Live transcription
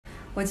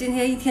我今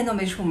天一天都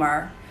没出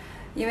门，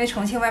因为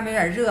重庆外面有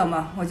点热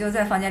嘛，我就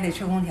在房间里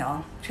吹空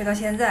调，吹到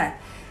现在，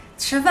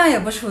吃饭也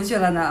不出去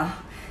了呢。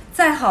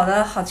再好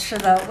的好吃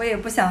的，我也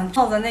不想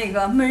冒着那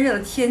个闷热的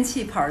天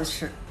气跑着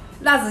吃。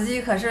辣子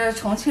鸡可是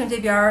重庆这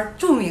边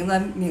著名的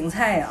名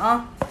菜呀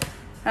啊！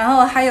然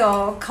后还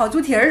有烤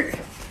猪蹄儿，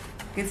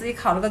给自己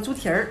烤了个猪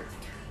蹄儿，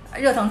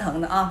热腾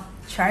腾的啊，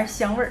全是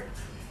香味儿。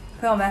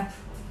朋友们，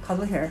烤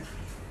猪蹄儿。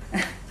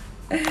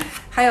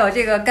还有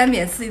这个干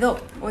煸四季豆，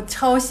我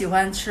超喜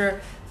欢吃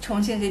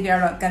重庆这边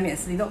的干煸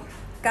四季豆，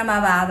干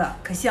巴巴的，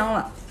可香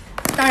了。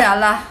当然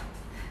了，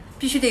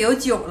必须得有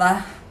酒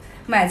了。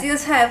买这个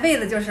菜为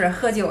的就是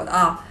喝酒的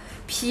啊，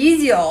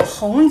啤酒、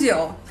红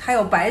酒还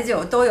有白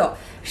酒都有，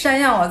山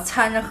药我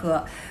掺着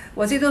喝。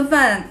我这顿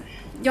饭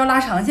要拉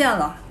长线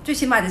了，最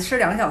起码得吃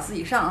2个小时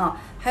以上啊。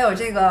还有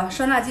这个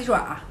酸辣鸡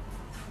爪，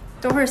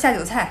都是下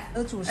酒菜。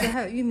主食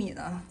还有玉米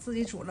呢，自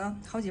己煮了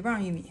好几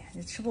磅玉米，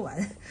也吃不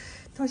完。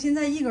到现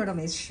在一根都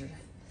没吃。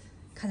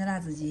看这辣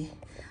子鸡，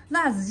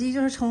辣子鸡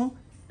就是从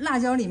辣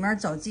椒里面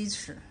找鸡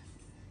吃。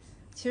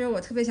其实我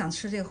特别想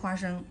吃这个花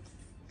生，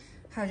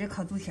还有这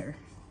烤猪蹄儿。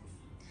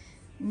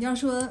你要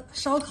说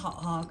烧烤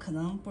哈，可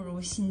能不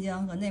如新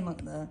疆和内蒙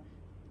的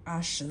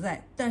实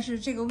在，但是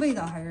这个味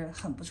道还是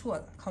很不错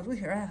的。烤猪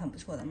蹄儿还很不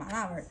错的，麻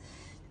辣味儿。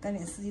干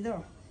煸四季豆，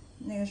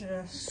那个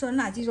是酸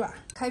辣鸡爪。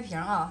开瓶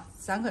啊，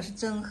咱可是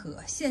真喝，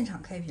现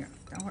场开瓶。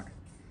等会儿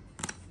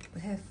不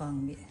太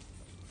方便。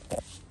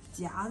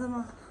夹的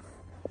吗？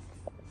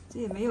这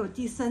也没有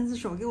第3只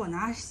手给我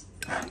拿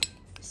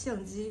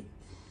相机。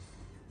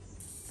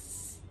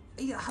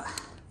哎呀，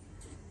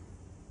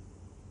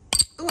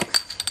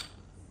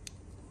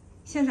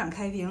现场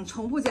开瓶，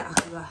从不假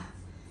喝。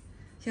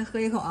先喝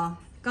一口啊，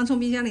刚从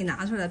冰箱里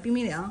拿出来，冰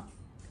冰凉。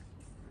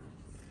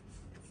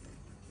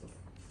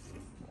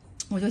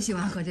我就喜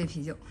欢喝这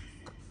啤酒。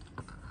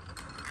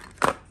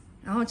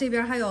然后这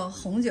边还有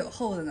红酒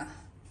厚的呢，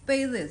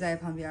杯子也在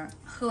旁边，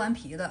喝完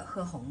啤的，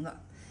喝红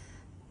的。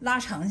拉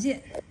长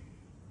线，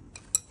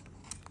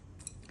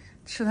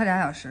吃它2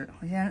小时。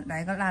我先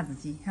来个辣子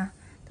鸡，看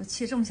都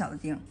切这么小的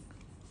丁，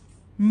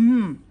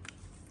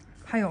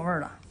还有味儿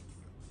了，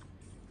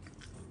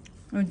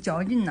有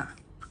嚼劲呐，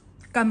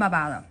干巴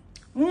巴的，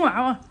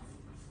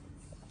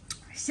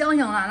香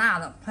香辣辣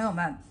的。朋友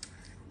们，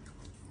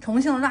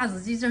重庆辣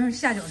子鸡真是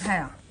下酒菜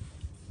啊！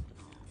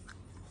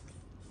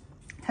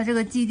它这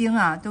个鸡丁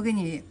啊，都给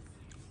你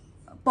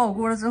爆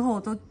锅了之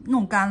后都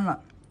弄干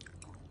了，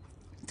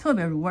特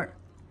别入味儿。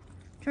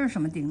这是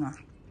什么丁啊？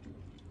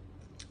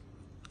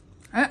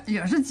哎，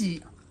也是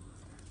鸡。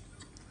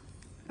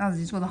辣子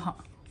鸡做的好。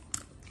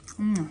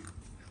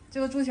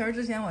这个猪蹄儿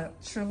之前我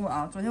吃过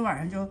啊，昨天晚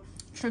上就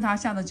吃它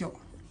下的酒，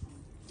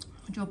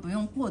就不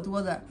用过多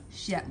的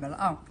显摆了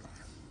啊。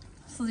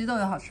四季豆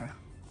也好吃，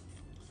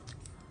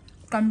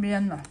干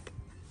煸的。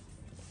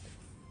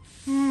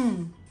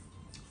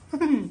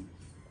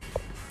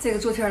这个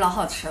猪蹄儿老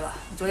好吃了。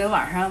我昨天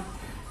晚上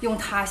用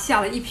它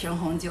下了1瓶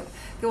红酒，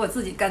给我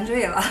自己干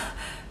醉了。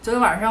昨天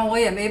晚上我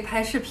也没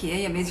拍视频，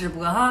也没直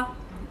播哈，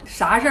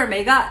啥事儿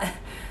没干，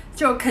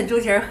就是啃猪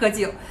蹄儿、喝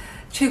酒、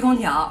吹空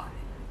调，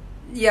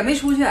也没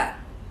出去。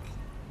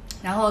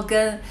然后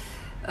跟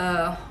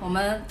我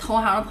们同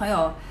行的朋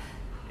友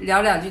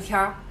聊2句天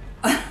儿，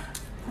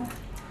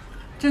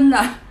真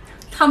的，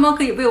他们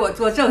可以为我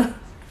作证。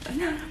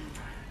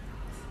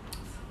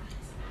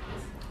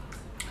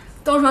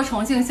都说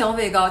重庆消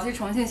费高，其实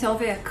重庆消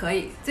费可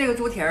以。这个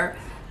猪蹄儿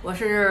我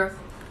是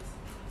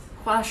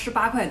花了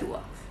18块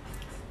多。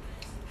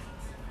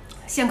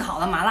现烤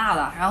的麻辣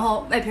的，然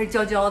后外皮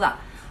焦焦的，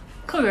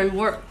特别入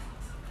味儿。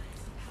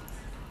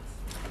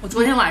我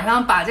昨天晚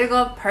上把这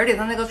个盆里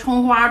的那个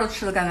葱花都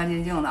吃得干干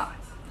净净的，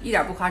一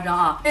点不夸张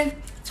啊！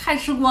菜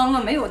吃光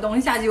了，没有东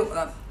西下酒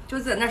了，就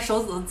在那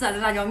手指头蘸着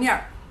辣椒面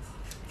儿，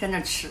在那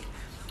吃。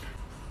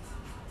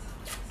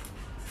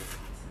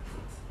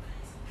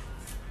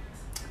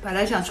本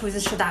来想出去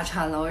吃大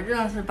餐了，我真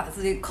的是把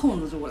自己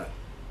控制住了。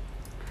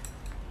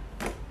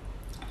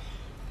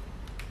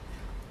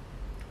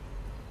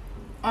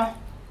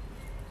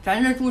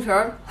咱这猪蹄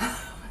儿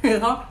里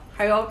头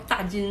还有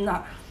大筋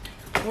呢，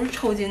不是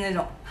抽筋那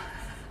种。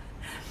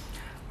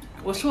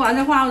我说完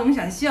这话，我怎么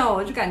想笑？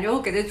我就感觉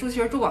我给这猪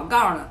蹄儿做广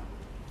告呢，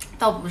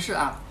倒不是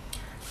啊。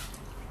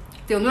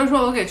顶多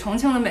说我给重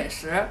庆的美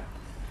食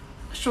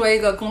说一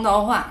个公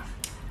道话。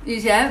以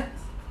前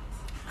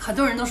很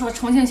多人都说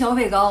重庆消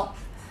费高，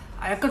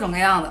各种各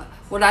样的。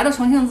我来到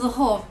重庆之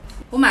后，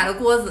我买了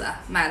锅子，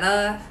买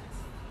了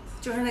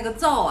就是那个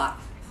灶啊。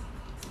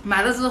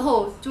买了之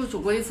后就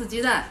煮过1次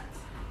鸡蛋，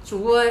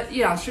煮过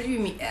1、2次玉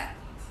米，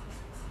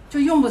就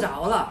用不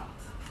着了。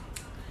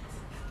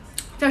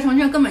在重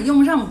庆根本用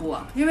不上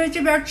锅，因为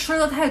这边吃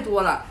的太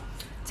多了，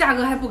价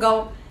格还不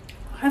高，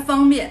还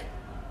方便。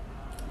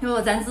因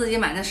为咱自己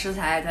买那食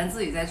材，咱自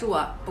己在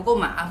做，不够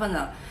麻烦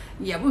的，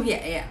也不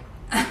便宜。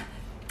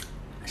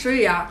所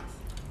以啊，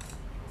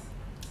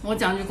我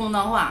讲句公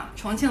道话，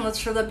重庆的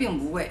吃的并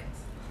不贵，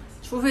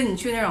除非你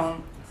去那种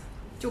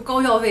就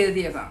高消费的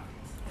地方，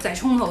在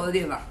冲头的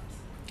地方，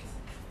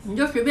你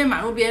就随便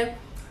马路边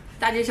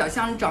大街小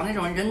巷你找那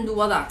种人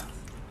多的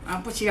啊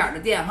不起眼的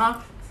店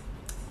哈，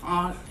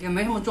啊也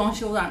没什么装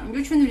修的，你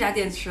就去那家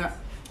店吃，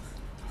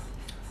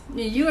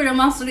你一个人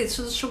往死里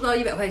吃吃不到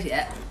100块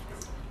钱。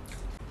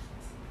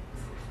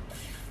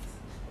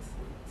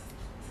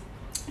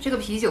这个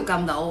啤酒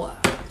干不倒我，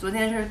昨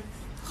天是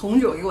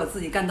红酒给我自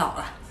己干倒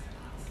了。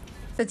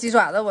这鸡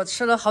爪子我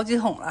吃了好几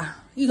桶了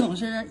，1桶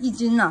是1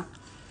斤呢。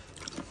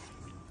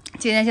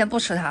今天先不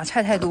吃它，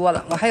菜太多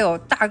了。我还有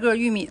大个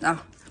玉米呢，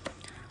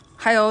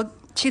还有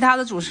其他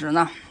的主食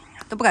呢，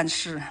都不敢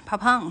吃，怕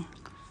胖。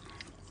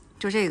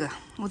就这个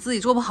我自己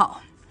做不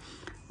好，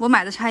我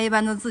买的菜一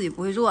般都自己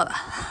不会做的，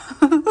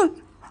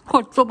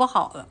我做不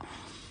好的。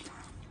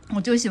我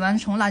就喜欢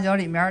从辣椒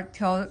里面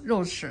挑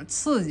肉吃，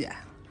刺激。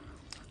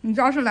你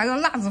要是来个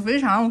辣子肥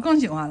肠，我更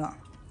喜欢了。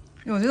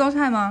有这道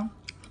菜吗？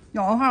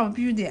有的话我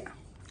必须点。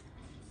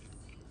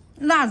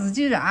辣子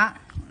鸡杂、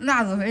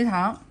辣子肥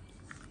肠，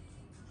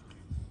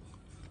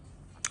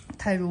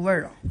太入味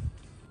了。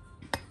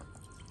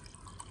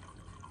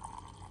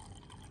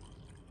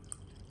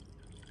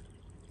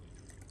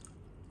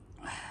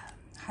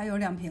还有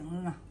2瓶子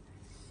呢，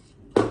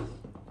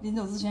临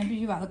走之前必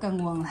须把它干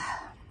光了。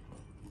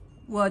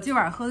我今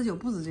晚喝的酒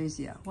不止这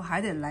些，我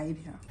还得来1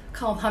瓶。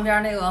看我旁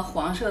边那个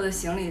黄色的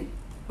行李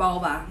包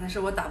吧，那是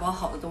我打包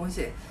好的东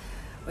西，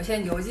我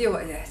先邮寄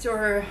回去，就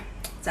是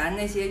咱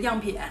那些样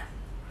品，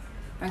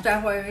咱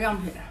带回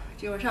样品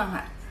寄回上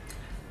海，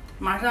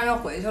马上要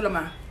回去了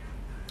嘛。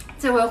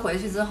这回回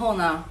去之后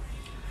呢，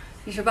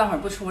一时半会儿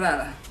不出来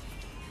了，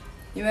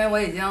因为我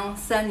已经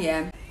3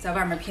年在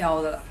外面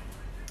飘着了，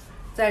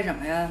再怎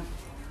么样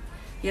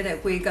也得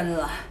归根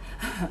了。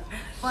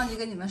忘记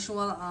跟你们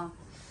说了啊，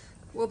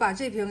我把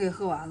这瓶给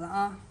喝完了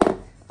啊，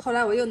后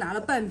来我又拿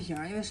了半瓶，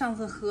因为上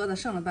次喝的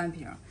剩了半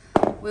瓶，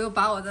我又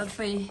把我的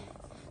杯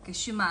给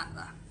续满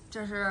了。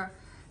这是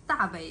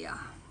大杯呀，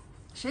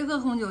谁喝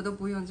红酒都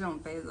不用这种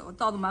杯子，我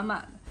倒的满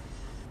满的。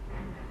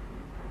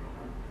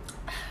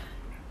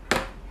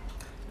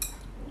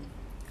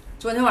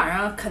昨天晚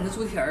上啃的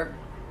猪蹄儿，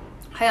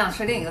还想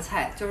吃另一个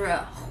菜，就是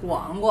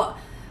黄瓜，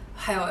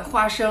还有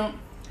花生，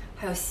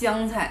还有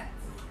香菜，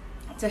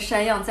这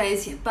3样在一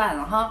起拌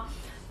了哈，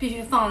必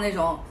须放那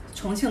种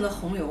重庆的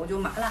红油，就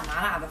麻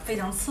辣的，非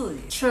常刺激。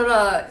吃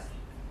了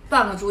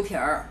半个猪蹄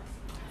儿，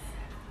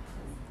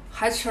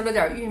还吃了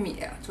点玉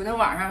米。昨天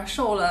晚上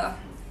瘦了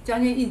将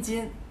近1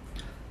斤。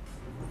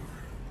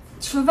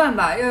吃饭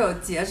吧要有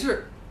节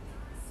制，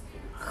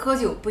喝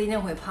酒不一定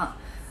会胖，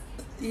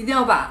一定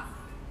要把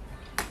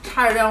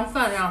菜量、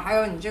饭量，还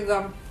有你这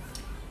个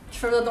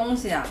吃的东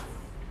西啊，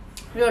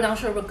热量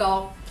是不是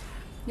高，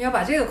你要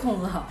把这个控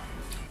制好。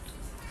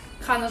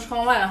看着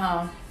窗外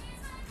哈，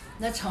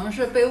那城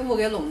市被雾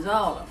给笼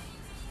罩了，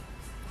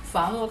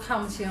房子都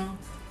看不清。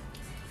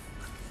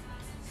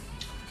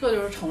这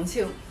就是重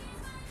庆，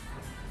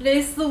类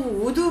似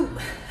5度，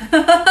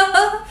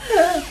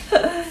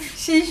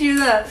心虚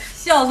的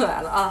笑出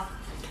来了啊！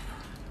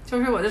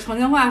就是我这重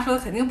庆话说的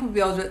肯定不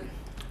标准，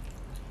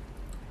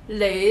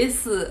类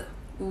似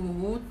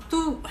5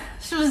度，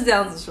是不是这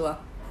样子说？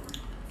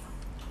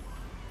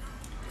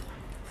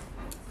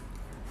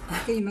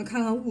给你们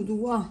看看雾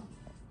都啊！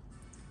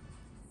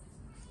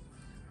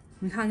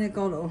你看那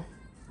高楼，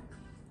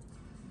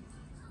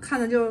看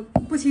着就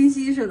不清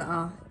晰似的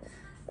啊，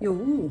有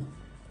雾，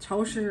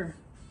潮湿，